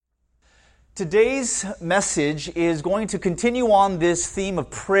Today's message is going to continue on this theme of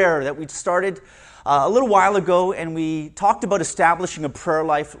prayer that we started a little while ago, and we talked about establishing a prayer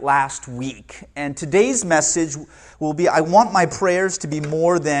life last week. And today's message will be, I want my prayers to be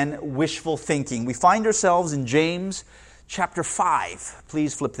more than wishful thinking. We find ourselves in James chapter 5.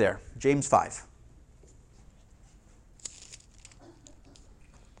 Please flip there. James 5.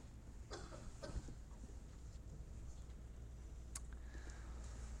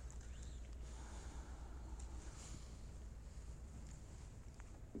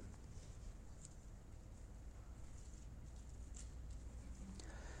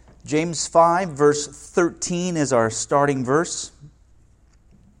 James 5, verse 13 is our starting verse.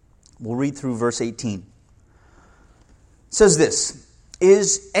 We'll read through verse 18. It says this,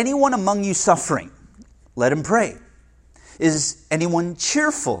 "Is anyone among you suffering? Let him pray. Is anyone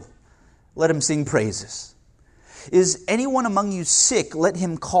cheerful? Let him sing praises. Is anyone among you sick? Let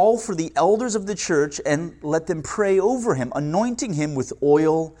him call for the elders of the church and let them pray over him, anointing him with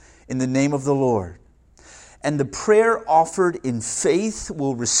oil in the name of the Lord. And the prayer offered in faith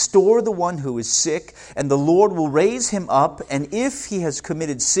will restore the one who is sick, and the Lord will raise him up, and if he has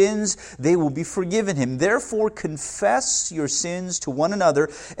committed sins, they will be forgiven him. Therefore confess your sins to one another,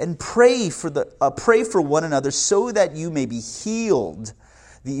 and pray for one another so that you may be healed.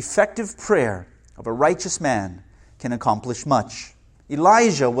 The effective prayer of a righteous man can accomplish much."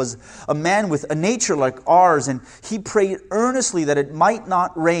 Elijah was a man with a nature like ours, and he prayed earnestly that it might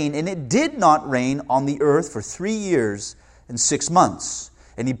not rain, and it did not rain on the earth for 3 years and 6 months.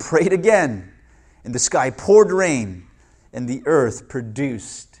 And he prayed again, and the sky poured rain, and the earth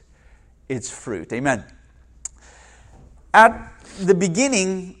produced its fruit. Amen. At the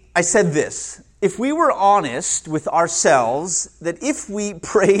beginning, I said this: if we were honest with ourselves, that if we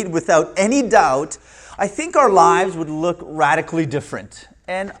prayed without any doubt, I think our lives would look radically different.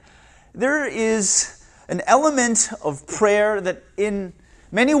 And there is an element of prayer that in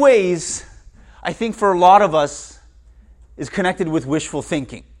many ways, I think for a lot of us, is connected with wishful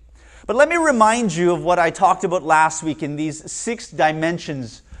thinking. But let me remind you of what I talked about last week in these 6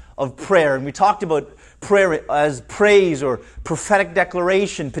 dimensions of prayer. And we talked about prayer as praise or prophetic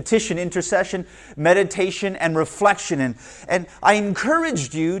declaration, petition, intercession, meditation, and reflection. And I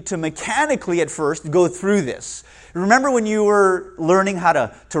encouraged you to mechanically at first go through this. Remember when you were learning how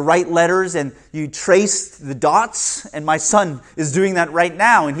to write letters and you traced the dots? And my son is doing that right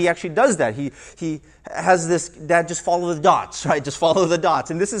now, and he actually does that. He has this, Dad, just follow the dots, right? Just follow the dots.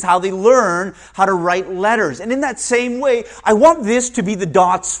 And this is how they learn how to write letters. And in that same way, I want this to be the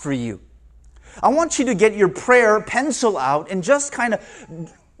dots for you. I want you to get your prayer pencil out and just kind of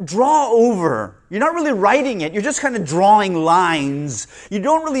draw over. You're not really writing it. You're just kind of drawing lines. You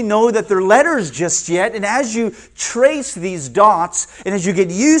don't really know that they're letters just yet. And as you trace these dots and as you get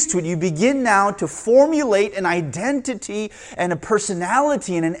used to it, you begin now to formulate an identity and a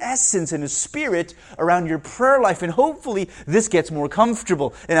personality and an essence and a spirit around your prayer life. And hopefully this gets more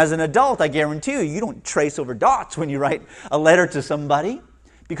comfortable. And as an adult, I guarantee you don't trace over dots when you write a letter to somebody,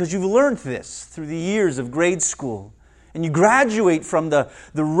 because you've learned this through the years of grade school. And you graduate from the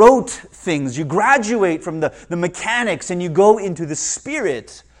rote things. You graduate from the mechanics, and you go into the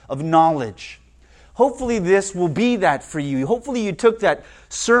spirit of knowledge. Hopefully this will be that for you. Hopefully you took that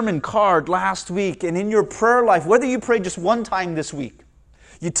sermon card last week, and in your prayer life, whether you prayed just one time this week,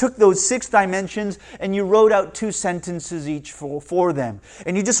 you took those 6 dimensions and you wrote out 2 sentences each for them.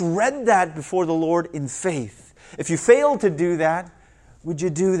 And you just read that before the Lord in faith. If you failed to do that, would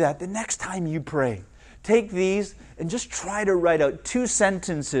you do that the next time you pray? Take these and just try to write out 2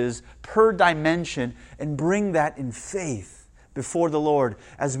 sentences per dimension and bring that in faith before the Lord.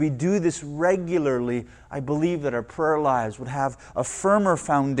 As we do this regularly, I believe that our prayer lives would have a firmer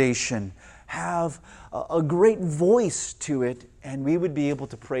foundation, have a great voice to it, and we would be able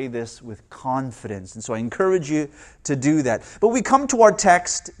to pray this with confidence. And so I encourage you to do that. But we come to our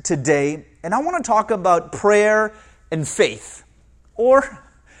text today, and I want to talk about prayer and faith, or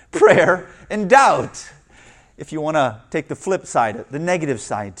prayer and doubt, if you want to take the flip side, the negative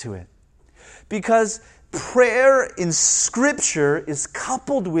side to it. Because prayer in Scripture is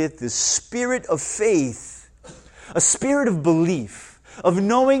coupled with the spirit of faith, a spirit of belief, of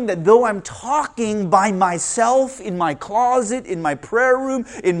knowing that though I'm talking by myself in my closet, in my prayer room,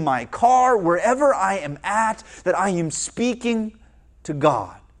 in my car, wherever I am at, that I am speaking to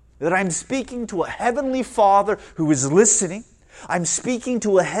God, that I'm speaking to a heavenly Father who is listening. I'm speaking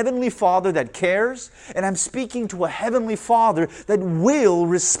to a heavenly Father that cares, and I'm speaking to a heavenly Father that will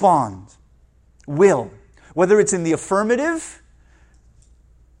respond. Will. Whether it's in the affirmative,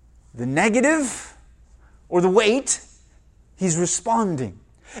 the negative, or the wait, He's responding.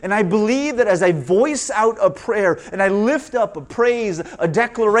 And I believe that as I voice out a prayer and I lift up a praise, a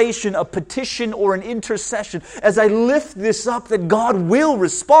declaration, a petition, or an intercession, as I lift this up, that God will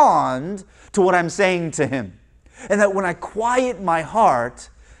respond to what I'm saying to Him. And that when I quiet my heart,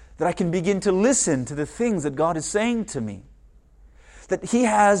 that I can begin to listen to the things that God is saying to me. That He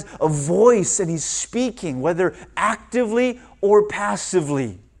has a voice and He's speaking, whether actively or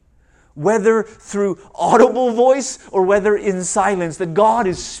passively. Whether through audible voice or whether in silence, that God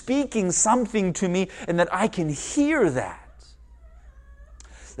is speaking something to me and that I can hear that.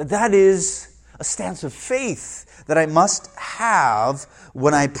 That is a stance of faith that I must have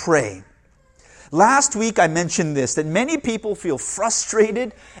when I pray. Last week I mentioned this, that many people feel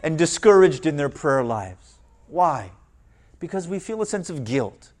frustrated and discouraged in their prayer lives. Why? Because we feel a sense of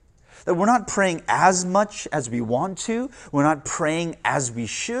guilt. That we're not praying as much as we want to, we're not praying as we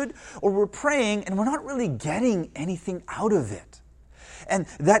should, or we're praying and we're not really getting anything out of it. And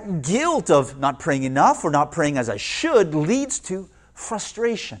that guilt of not praying enough or not praying as I should leads to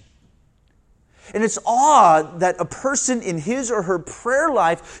frustration. And it's odd that a person in his or her prayer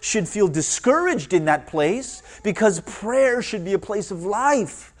life should feel discouraged in that place, because prayer should be a place of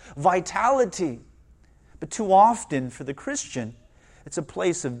life, vitality. But too often for the Christian, it's a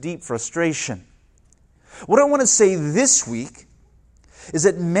place of deep frustration. What I want to say this week is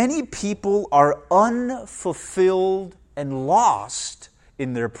that many people are unfulfilled and lost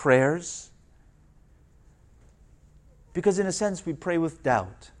in their prayers because, in a sense, we pray with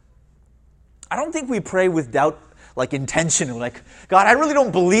doubt. I don't think we pray with doubt like intentionally, like, God, I really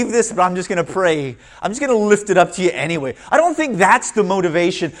don't believe this, but I'm just going to pray. I'm just going to lift it up to you anyway. I don't think that's the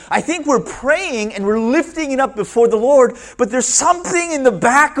motivation. I think we're praying and we're lifting it up before the Lord, but there's something in the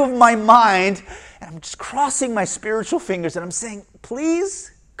back of my mind, and I'm just crossing my spiritual fingers, and I'm saying,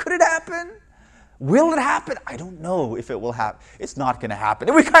 please, could it happen? Will it happen? I don't know if it will happen. It's not going to happen.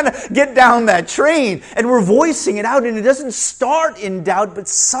 And we kind of get down that train and we're voicing it out, and it doesn't start in doubt, but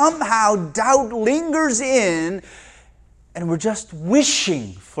somehow doubt lingers in, and we're just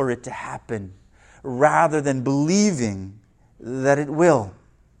wishing for it to happen rather than believing that it will.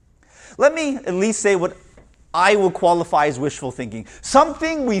 Let me at least say what I will qualify as wishful thinking.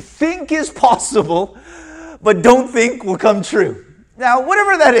 Something we think is possible, but don't think will come true. Now,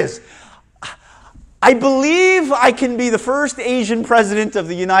 whatever that is, I believe I can be the first Asian president of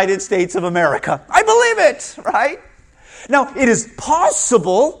the United States of America. I believe it, right? Now, it is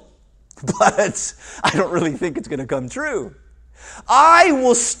possible, but I don't really think it's going to come true. I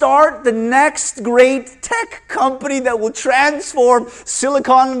will start the next great tech company that will transform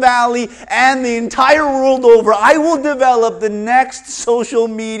Silicon Valley and the entire world over. I will develop the next social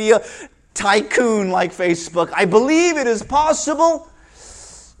media tycoon like Facebook. I believe it is possible.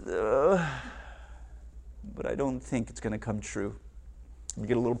 But I don't think it's going to come true. Let me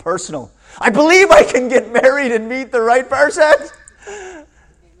get a little personal. I believe I can get married and meet the right person.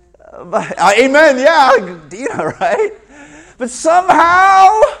 Amen, yeah, Dina, right? But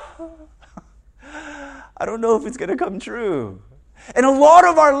somehow, I don't know if it's going to come true. And a lot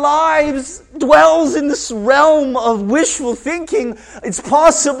of our lives dwells in this realm of wishful thinking. It's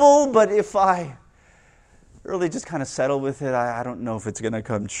possible, but if I really just kind of settle with it, I don't know if it's going to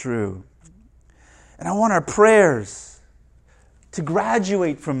come true. And I want our prayers to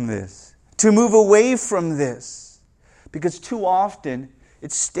graduate from this, to move away from this, because too often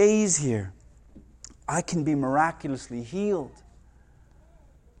it stays here. I can be miraculously healed,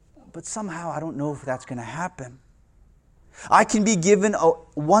 but somehow I don't know if that's going to happen. I can be given a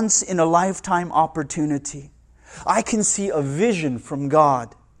once-in-a-lifetime opportunity. I can see a vision from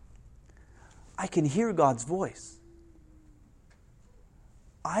God. I can hear God's voice.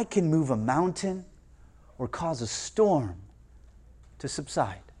 I can move a mountain or cause a storm to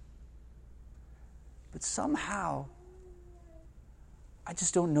subside. But somehow, I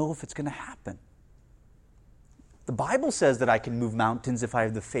just don't know if it's going to happen. The Bible says that I can move mountains if I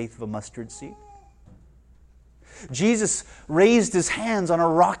have the faith of a mustard seed. Jesus raised His hands on a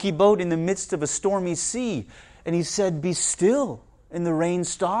rocky boat in the midst of a stormy sea, and He said, "Be still." And the rain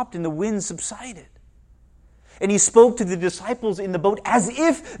stopped and the wind subsided. And He spoke to the disciples in the boat as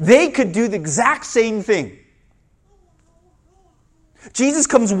if they could do the exact same thing. Jesus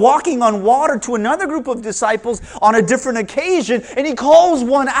comes walking on water to another group of disciples on a different occasion, and He calls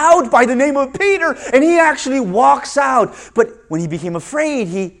one out by the name of Peter, and he actually walks out. But when he became afraid,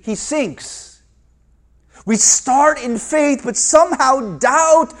 he sinks. We start in faith, but somehow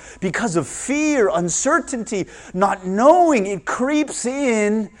doubt, because of fear, uncertainty, not knowing, it creeps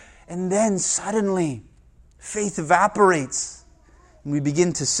in, and then suddenly faith evaporates, and we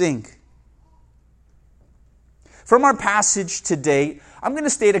begin to sink. From our passage today, I'm going to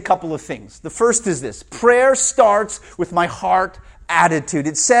state a couple of things. The first is this: prayer starts with my heart attitude.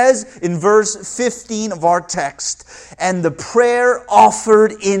 It says in verse 15 of our text, "And the prayer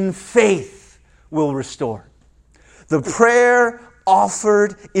offered in faith will restore." The prayer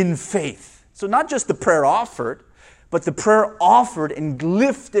offered in faith. So not just the prayer offered, but the prayer offered and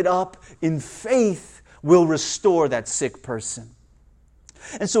lifted up in faith will restore that sick person.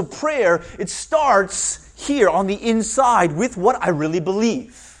 And so prayer, it starts here on the inside with what I really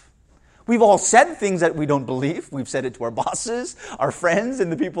believe. We've all said things that we don't believe. We've said it to our bosses, our friends,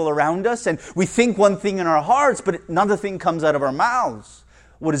 and the people around us. And we think one thing in our hearts, but another thing comes out of our mouths.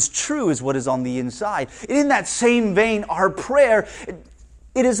 What is true is what is on the inside. And in that same vein, our prayer,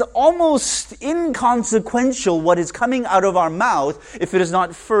 it is almost inconsequential what is coming out of our mouth if it is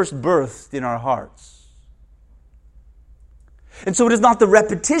not first birthed in our hearts. And so it is not the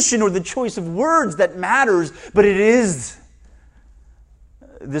repetition or the choice of words that matters, but it is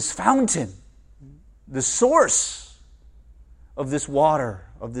this fountain, the source of this water,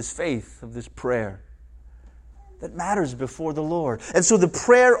 of this faith, of this prayer that matters before the Lord. And so the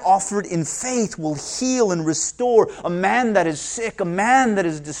prayer offered in faith will heal and restore a man that is sick, a man that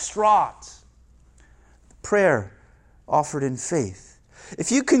is distraught. Prayer offered in faith.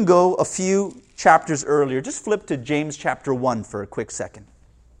 If you can go a few chapters earlier, just flip to James chapter 1 for a quick second.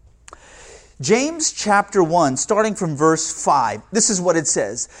 James chapter 1, starting from verse 5, this is what it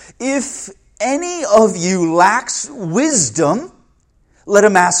says: "If any of you lacks wisdom, let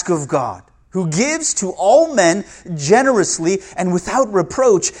him ask of God, who gives to all men generously and without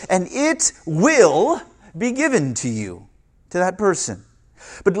reproach, and it will be given to you," to that person.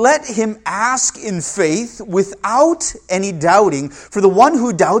 "But let him ask in faith without any doubting. For the one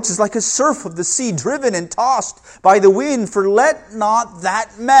who doubts is like a surf of the sea, driven and tossed by the wind. For let not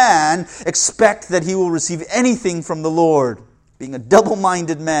that man expect that he will receive anything from the Lord, being a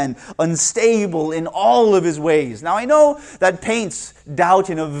double-minded man, unstable in all of his ways." Now I know that paints doubt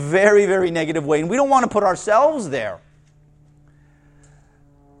in a very, very negative way, and we don't want to put ourselves there.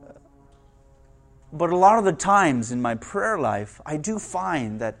 But a lot of the times in my prayer life, I do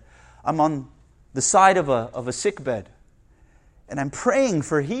find that I'm on the side of a sick bed, and I'm praying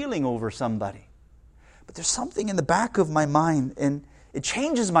for healing over somebody. But there's something in the back of my mind, and it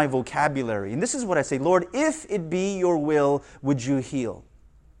changes my vocabulary. And this is what I say: "Lord, if it be your will, would you heal?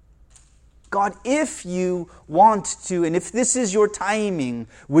 God, if you want to, and if this is your timing,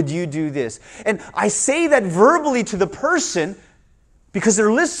 would you do this?" And I say that verbally to the person because they're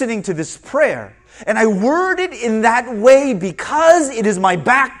listening to this prayer. And I word it in that way because it is my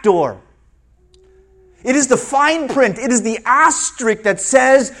back door. It is the fine print. It is the asterisk that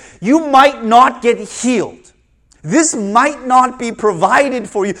says you might not get healed. This might not be provided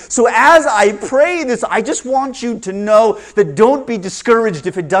for you. So as I pray this, I just want you to know that don't be discouraged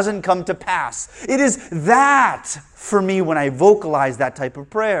if it doesn't come to pass. It is that for me when I vocalize that type of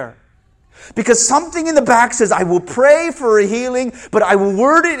prayer. Because something in the back says, I will pray for a healing, but I will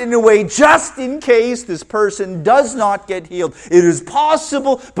word it in a way just in case this person does not get healed. It is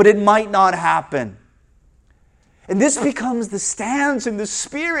possible, but it might not happen. And this becomes the stance and the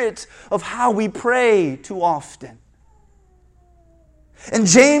spirit of how we pray too often. And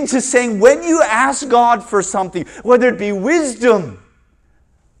James is saying, when you ask God for something, whether it be wisdom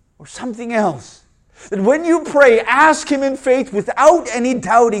or something else, that when you pray, ask Him in faith without any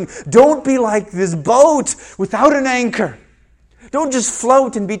doubting. Don't be like this boat without an anchor. Don't just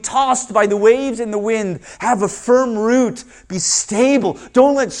float and be tossed by the waves and the wind. Have a firm root. Be stable.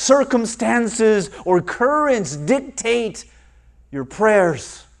 Don't let circumstances or currents dictate your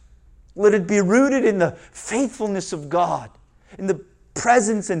prayers. Let it be rooted in the faithfulness of God, in the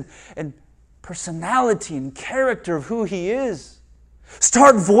presence and personality and character of who He is.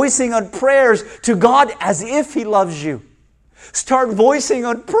 Start voicing out prayers to God as if He loves you. Start voicing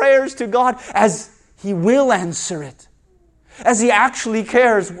out prayers to God as He will answer it, as He actually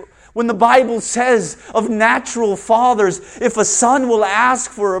cares. When the Bible says of natural fathers, if a son will ask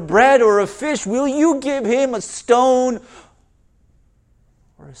for a bread or a fish, will you give him a stone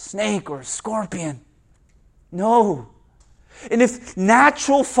or a snake or a scorpion? No. And if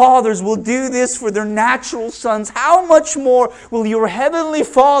natural fathers will do this for their natural sons, how much more will your heavenly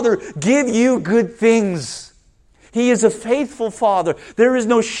Father give you good things? He is a faithful Father. There is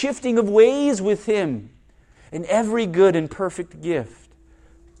no shifting of ways with Him. And every good and perfect gift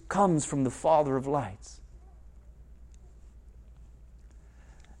comes from the Father of lights.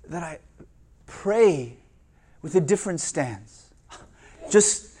 That I pray with a different stance.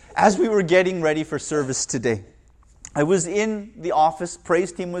 Just as we were getting ready for service today, I was in the office,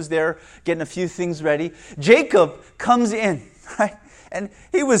 praise team was there, getting a few things ready. Jacob comes in, right? And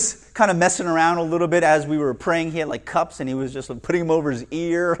he was kind of messing around a little bit as we were praying. He had like cups and he was just like putting them over his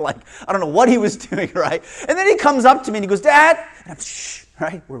ear. Like, I don't know what he was doing, right? And then he comes up to me and he goes, Dad, and I'm, shh,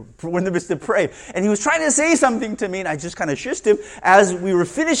 right? We're in the midst of prayer. And he was trying to say something to me and I just kind of shushed him as we were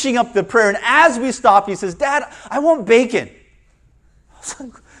finishing up the prayer. And as we stopped, he says, Dad, I want bacon. I was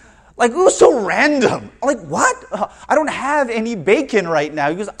like, it was so random. I'm like, what? I don't have any bacon right now.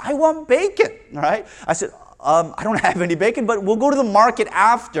 He goes, I want bacon, right? I said, I don't have any bacon, but we'll go to the market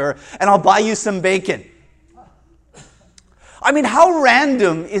after and I'll buy you some bacon. I mean, how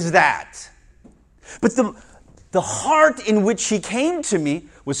random is that? But the heart in which he came to me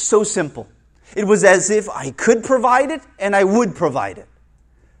was so simple. It was as if I could provide it and I would provide it.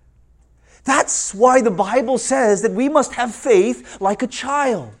 That's why the Bible says that we must have faith like a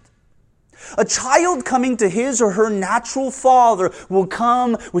child. A child coming to his or her natural father will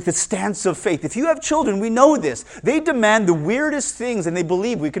come with a stance of faith. If you have children, we know this. They demand the weirdest things and they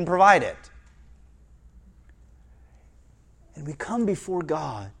believe we can provide it. And we come before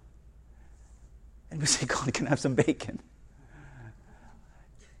God and we say, God, can I have some bacon?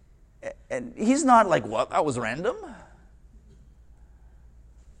 And he's not like, what? That was random.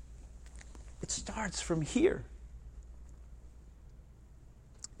 It starts from here.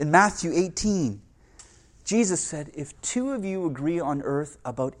 In Matthew 18, Jesus said, if two of you agree on earth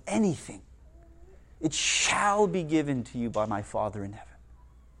about anything, it shall be given to you by my Father in heaven.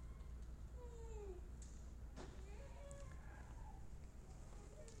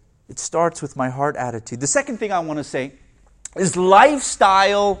 It starts with my heart attitude. The second thing I want to say is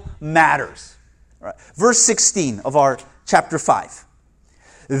lifestyle matters. Right. Verse 16 of our chapter 5.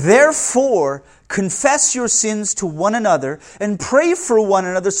 Therefore, confess your sins to one another and pray for one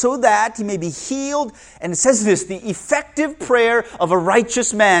another so that he may be healed. And it says this, the effective prayer of a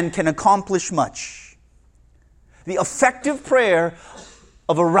righteous man can accomplish much. The effective prayer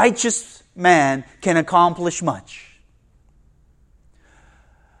of a righteous man can accomplish much.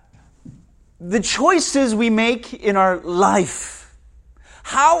 The choices we make in our life,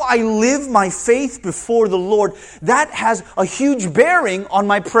 how I live my faith before the Lord, that has a huge bearing on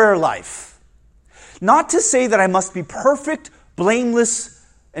my prayer life. Not to say that I must be perfect, blameless,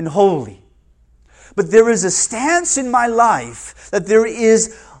 and holy. But there is a stance in my life that there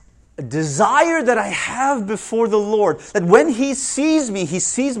is a desire that I have before the Lord. That when He sees me, He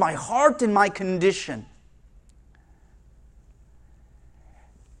sees my heart and my condition.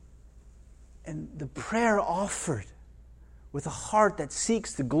 And the prayer offered with a heart that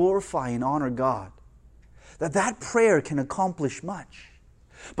seeks to glorify and honor God, that prayer can accomplish much.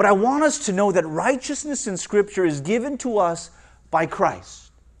 But I want us to know that righteousness in Scripture is given to us by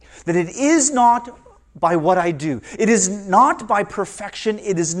Christ. That it is not by what I do. It is not by perfection.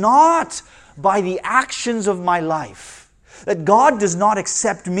 It is not by the actions of my life. That God does not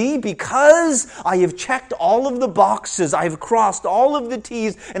accept me because I have checked all of the boxes, I have crossed all of the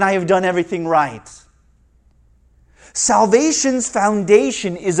T's, and I have done everything right. Salvation's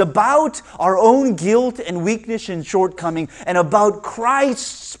foundation is about our own guilt and weakness and shortcoming, and about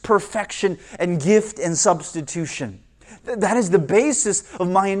Christ's perfection and gift and substitution. That is the basis of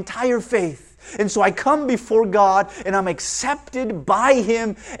my entire faith. And so I come before God and I'm accepted by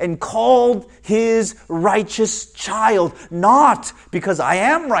Him and called His righteous child. Not because I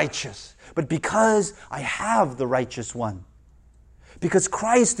am righteous, but because I have the righteous one. Because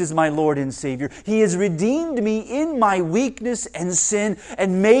Christ is my Lord and Savior. He has redeemed me in my weakness and sin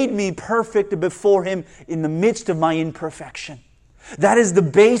and made me perfect before Him in the midst of my imperfection. That is the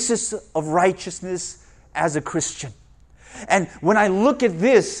basis of righteousness as a Christian. And when I look at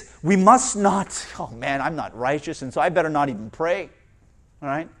this, we must not, oh man, I'm not righteous, and so I better not even pray. All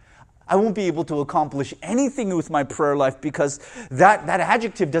right? I won't be able to accomplish anything with my prayer life because that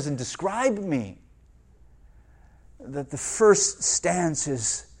adjective doesn't describe me. That the first stance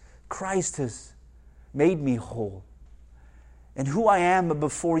is Christ has made me whole. And who I am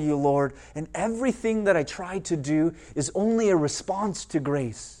before you, Lord, and everything that I try to do is only a response to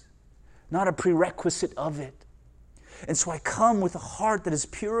grace, not a prerequisite of it. And so I come with a heart that is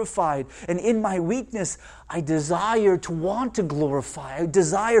purified. And in my weakness, I desire to want to glorify. I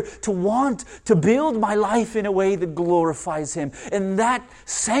desire to want to build my life in a way that glorifies Him. And that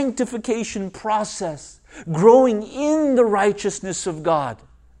sanctification process, growing in the righteousness of God.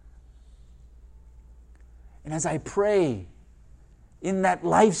 And as I pray in that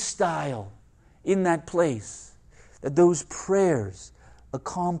lifestyle, in that place, that those prayers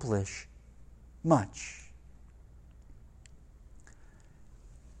accomplish much.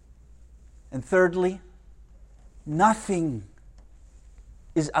 And thirdly, nothing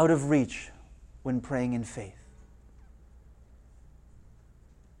is out of reach when praying in faith.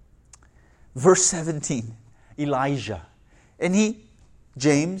 Verse 17, Elijah. And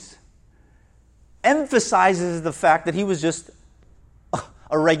James, emphasizes the fact that he was just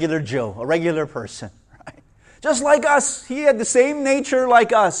a regular Joe, a regular person. Right? Just like us. He had the same nature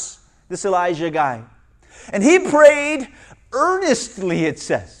like us, this Elijah guy. And he prayed earnestly, it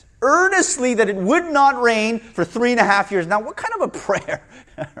says. Earnestly that it would not rain for 3.5 years. Now, what kind of a prayer?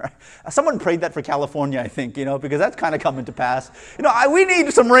 Someone prayed that for California, I think, because that's kind of coming to pass. We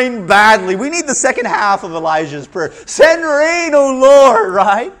need some rain badly. We need the second half of Elijah's prayer. Send rain, O Lord,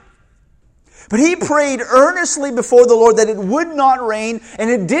 right? But he prayed earnestly before the Lord that it would not rain,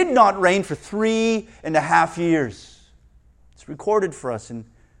 and it did not rain for 3.5 years. It's recorded for us in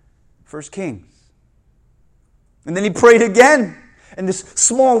 1 Kings. And then he prayed again. And this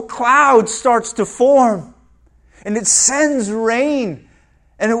small cloud starts to form. And it sends rain.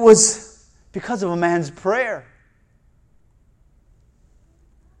 And it was because of a man's prayer.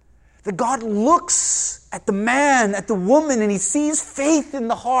 That God looks at the man, at the woman, and He sees faith in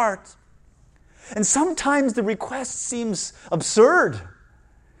the heart. And sometimes the request seems absurd.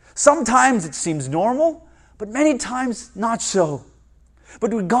 Sometimes it seems normal, but many times not so.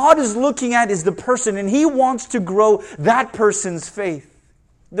 But what God is looking at is the person, and He wants to grow that person's faith.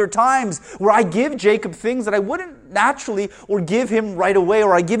 There are times where I give Jacob things that I wouldn't naturally or give him right away,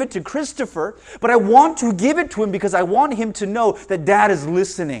 or I give it to Christopher, but I want to give it to him because I want him to know that Dad is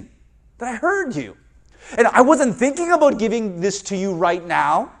listening, that I heard you. And I wasn't thinking about giving this to you right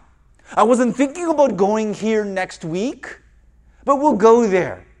now. I wasn't thinking about going here next week, but we'll go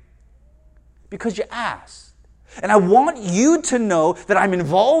there because you asked. And I want you to know that I'm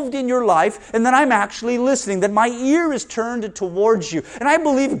involved in your life and that I'm actually listening, that my ear is turned towards you. And I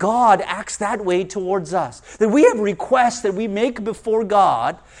believe God acts that way towards us. That we have requests that we make before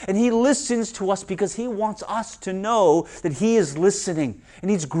God, and He listens to us because He wants us to know that He is listening.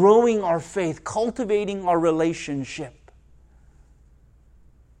 And He's growing our faith, cultivating our relationship.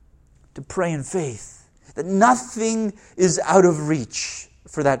 To pray in faith, that nothing is out of reach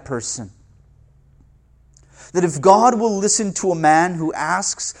for that person. That if God will listen to a man who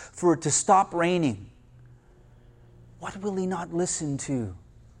asks for it to stop raining, what will He not listen to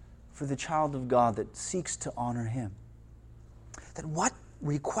for the child of God that seeks to honor Him? That what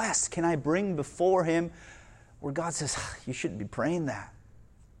request can I bring before Him where God says, you shouldn't be praying that?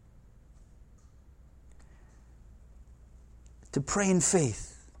 To pray in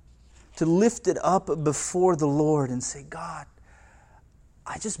faith, to lift it up before the Lord and say, God,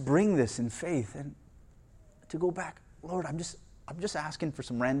 I just bring this in faith, and to go back, Lord, I'm just asking for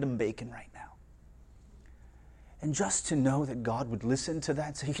some random bacon right now. And just to know that God would listen to that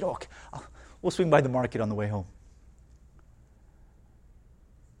and say, we'll swing by the market on the way home.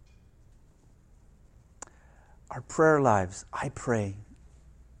 Our prayer lives, I pray,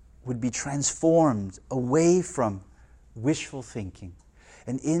 would be transformed away from wishful thinking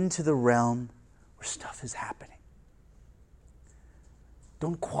and into the realm where stuff is happening.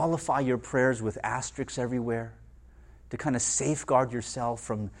 Don't qualify your prayers with asterisks everywhere to kind of safeguard yourself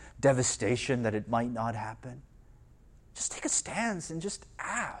from devastation that it might not happen. Just take a stance and just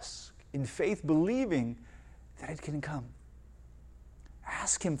ask in faith, believing that it can come.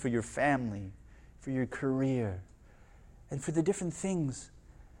 Ask Him for your family, for your career, and for the different things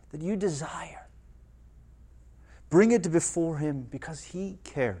that you desire. Bring it before Him because He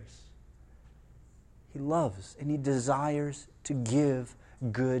cares. He loves and He desires to give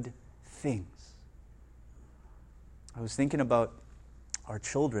good things. I was thinking about our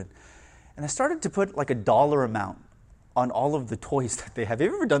children, and I started to put like a dollar amount on all of the toys that they have. Have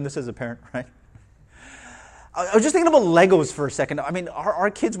you ever done this as a parent, right? I was just thinking about Legos for a second. I mean,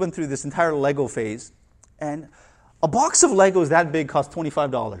 our kids went through this entire Lego phase, and a box of Legos that big cost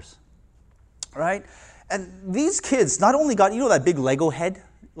 $25, right? And these kids not only got, that big Lego head,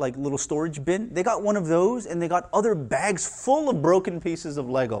 like little storage bin, they got one of those, and they got other bags full of broken pieces of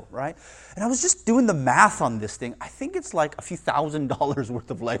Lego, right? And I was just doing the math on this thing. I think it's like a few $1,000s worth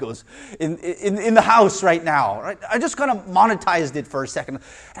of Legos in the house right now, right? I just kind of monetized it for a second. And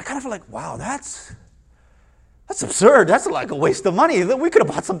I kind of feel like, wow, that's absurd. That's like a waste of money. We could have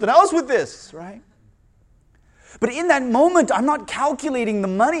bought something else with this, right? But in that moment, I'm not calculating the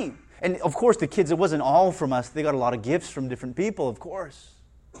money. And of course, the kids, it wasn't all from us. They got a lot of gifts from different people, of course.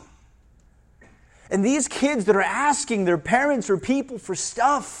 And these kids that are asking their parents or people for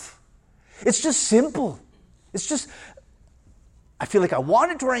stuff, it's just simple. It's just, I feel like I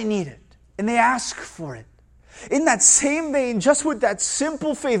want it or I need it. And they ask for it. In that same vein, just with that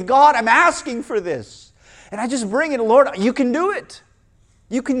simple faith, God, I'm asking for this. And I just bring it, Lord, you can do it.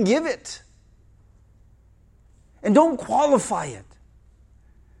 You can give it. And don't qualify it.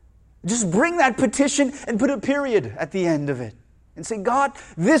 Just bring that petition and put a period at the end of it. And say, God,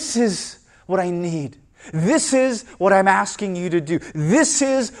 this is what I need. This is what I'm asking you to do. This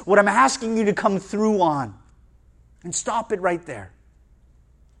is what I'm asking you to come through on. And stop it right there.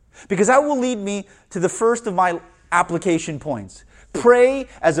 Because that will lead me to the first of my application points. Pray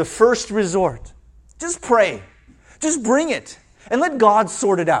as a first resort. Just pray. Just bring it. And let God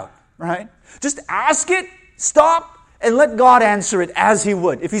sort it out. Right? Just ask it, stop, and let God answer it as He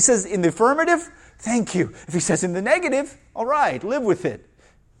would. If He says in the affirmative, thank you. If He says in the negative, all right, live with it.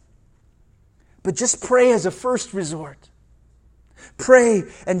 But just pray as a first resort. Pray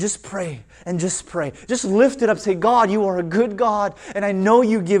and just pray and just pray. Just lift it up. Say, God, you are a good God, and I know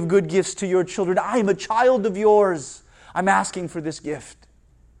you give good gifts to your children. I am a child of yours. I'm asking for this gift.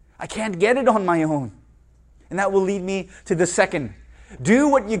 I can't get it on my own. And that will lead me to the second. Do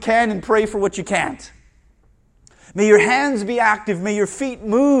what you can and pray for what you can't. May your hands be active. May your feet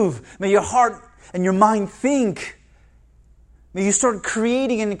move. May your heart and your mind think. May you start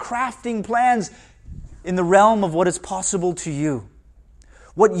creating and crafting plans in the realm of what is possible to you.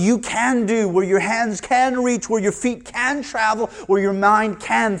 What you can do, where your hands can reach, where your feet can travel, where your mind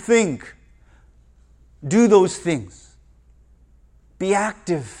can think. Do those things. Be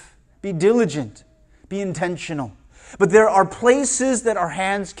active. Be diligent. Be intentional. But there are places that our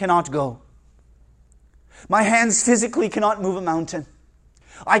hands cannot go. My hands physically cannot move a mountain.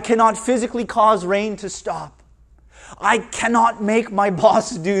 I cannot physically cause rain to stop. I cannot make my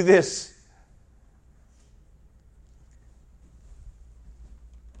boss do this.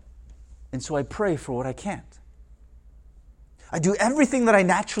 And so I pray for what I can't. I do everything that I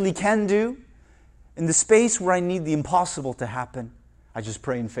naturally can do. In the space where I need the impossible to happen, I just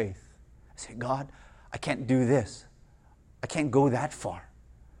pray in faith. I say, God, I can't do this. I can't go that far.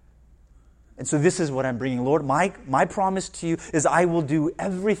 And so this is what I'm bringing. Lord, my promise to you is I will do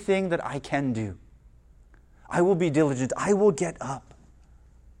everything that I can do. I will be diligent. I will get up.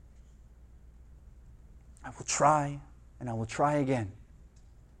 I will try, and I will try again.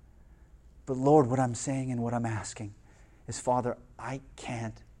 But Lord, what I'm saying and what I'm asking is, Father, I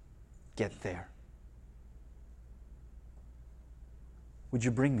can't get there. Would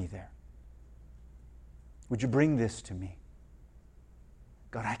you bring me there? Would you bring this to me?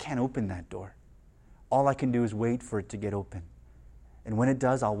 God, I can't open that door. All I can do is wait for it to get open. And when it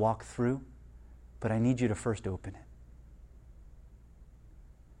does, I'll walk through. But I need you to first open it.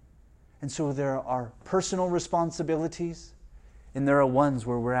 And so there are personal responsibilities, and there are ones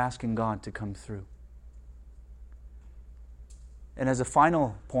where we're asking God to come through. And as a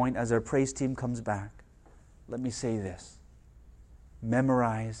final point, as our praise team comes back, let me say this.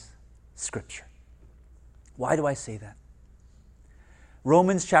 Memorize Scripture. Why do I say that?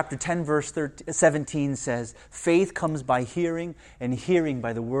 Romans chapter 10 verse 17 says, faith comes by hearing, and hearing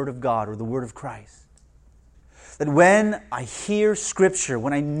by the Word of God, or the Word of Christ. That when I hear Scripture,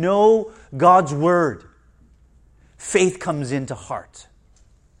 when I know God's Word, faith comes into heart.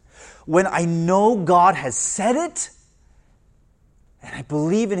 When I know God has said it, and I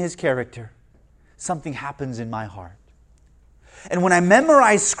believe in His character, something happens in my heart. And when I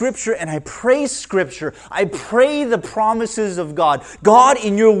memorize Scripture and I pray Scripture, I pray the promises of God. God,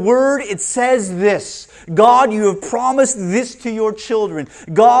 in your Word, it says this. God, you have promised this to your children.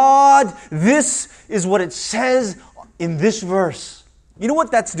 God, this is what it says in this verse. You know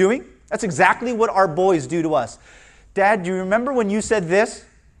what that's doing? That's exactly what our boys do to us. Dad, do you remember when you said this?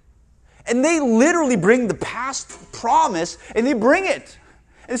 And they literally bring the past promise and they bring it.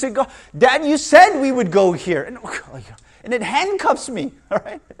 And they say, God, Dad, you said we would go here. And it handcuffs me, all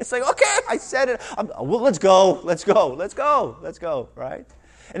right? It's like, okay, I said it. Well, let's go, right?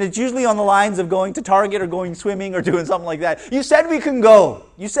 And it's usually on the lines of going to Target or going swimming or doing something like that. You said we can go.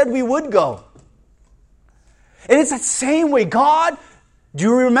 You said we would go. And it's that same way. God, do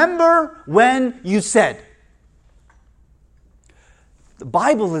you remember when you said? The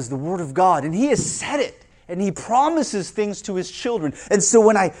Bible is the Word of God, and He has said it. And He promises things to His children. And so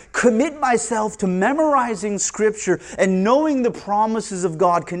when I commit myself to memorizing Scripture and knowing the promises of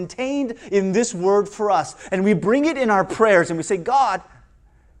God contained in this Word for us, and we bring it in our prayers and we say, God,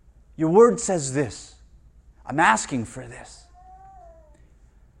 your Word says this. I'm asking for this.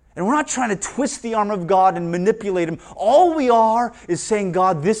 And we're not trying to twist the arm of God and manipulate Him. All we are is saying,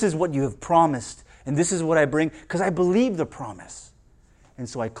 God, this is what you have promised. And this is what I bring because I believe the promise. And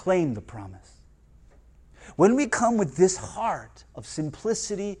so I claim the promise. When we come with this heart of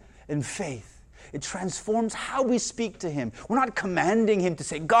simplicity and faith, it transforms how we speak to Him. We're not commanding Him to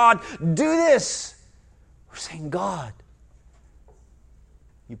say, God, do this. We're saying, God,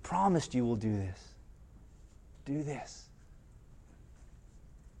 you promised you will do this. Do this.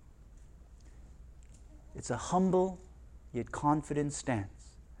 It's a humble yet confident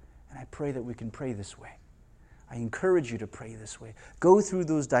stance. And I pray that we can pray this way. I encourage you to pray this way. Go through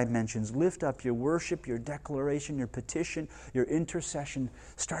those dimensions. Lift up your worship, your declaration, your petition, your intercession.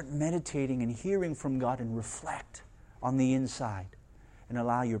 Start meditating and hearing from God and reflect on the inside and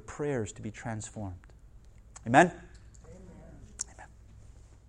allow your prayers to be transformed. Amen?